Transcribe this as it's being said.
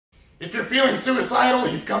If you're feeling suicidal,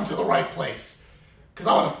 you've come to the right place. Because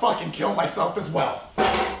I want to fucking kill myself as well.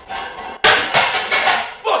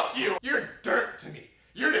 Fuck you! You're dirt to me.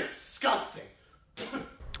 You're disgusting.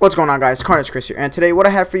 What's going on, guys? Carnage Chris here, and today what I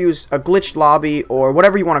have for you is a glitched lobby, or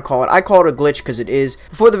whatever you want to call it. I call it a glitch because it is.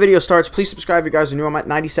 Before the video starts, please subscribe if you guys are new. I'm at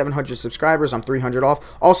 9,700 subscribers. I'm 300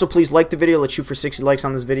 off. Also, please like the video. Let's shoot for 60 likes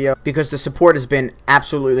on this video because the support has been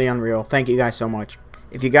absolutely unreal. Thank you guys so much.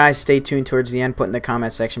 If you guys stay tuned towards the end, put in the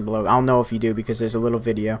comment section below. I'll know if you do because there's a little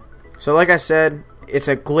video. So like I said, it's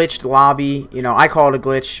a glitched lobby. You know, I call it a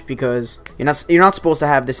glitch because you're not supposed to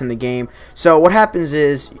have this in the game. So what happens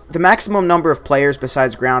is the maximum number of players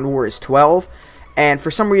besides Ground War is 12, and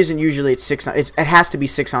for some reason usually it's it has to be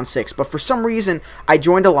 6 on 6. But for some reason I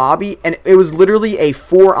joined a lobby and it was literally a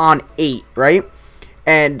 4 on 8, right?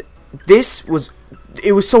 And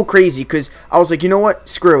it was so crazy because I was like, you know what,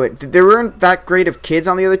 screw it. There weren't that great of kids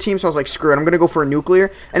on the other team, so I was like, screw it, I'm going to go for a nuclear.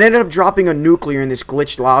 And I ended up dropping a nuclear in this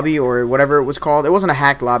glitched lobby, or whatever it was called. It wasn't a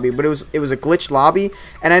hacked lobby, but it was a glitched lobby.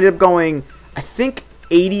 And I ended up going, I think,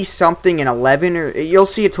 80-something and 11, or you'll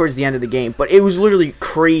see it towards the end of the game. But it was literally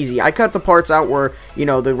crazy. I cut the parts out where, you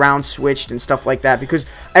know, the round switched and stuff like that, because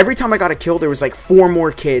every time I got a kill, there was like 4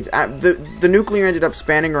 more kids. The nuclear ended up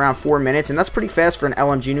spanning around 4 minutes, and that's pretty fast for an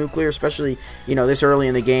LMG nuclear, especially, you know, this early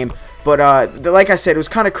in the game. But like I said, it was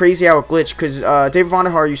kind of crazy how it glitched, because David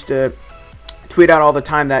Vonderhaar used to tweet out all the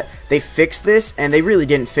time that they fixed this, and they really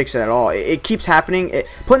didn't fix it at all. It keeps happening.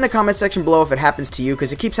 Put in the comment section below if it happens to you,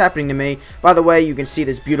 because it keeps happening to me. By the way, you can see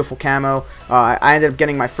this beautiful camo. I ended up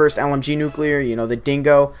getting my first LMG nuclear, you know, the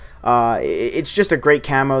Dingo. It's just a great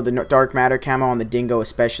camo. The Dark Matter camo on the Dingo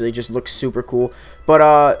especially just looks super cool.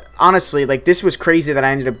 But honestly, like, this was crazy that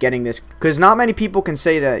I ended up getting this, because not many people can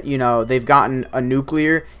say that, you know, they've gotten a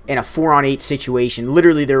nuclear in a 4 on 8 situation.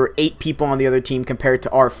 Literally, there were 8 people on the other team compared to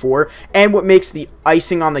our 4. And what makes the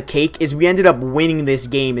icing on the cake is we ended up winning this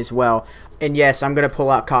game as well. And yes, I'm going to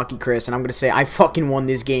pull out Cocky Chris, and I'm going to say I fucking won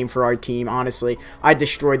this game for our team, honestly. I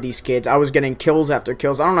destroyed these kids. I was getting kills after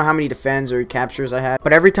kills. I don't know how many defends or captures I had,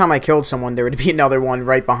 but every time I killed someone, there would be another one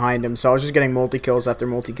right behind him. So I was just getting multi-kills after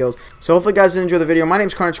multi-kills. So hopefully you guys did enjoy the video. My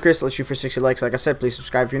name's Carnage Chris. Let's shoot for 60 likes. Like I said, please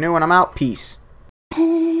subscribe if you're new, and I'm out. Peace. Wake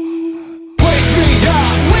me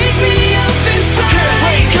up inside. Can't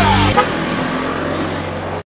wake up.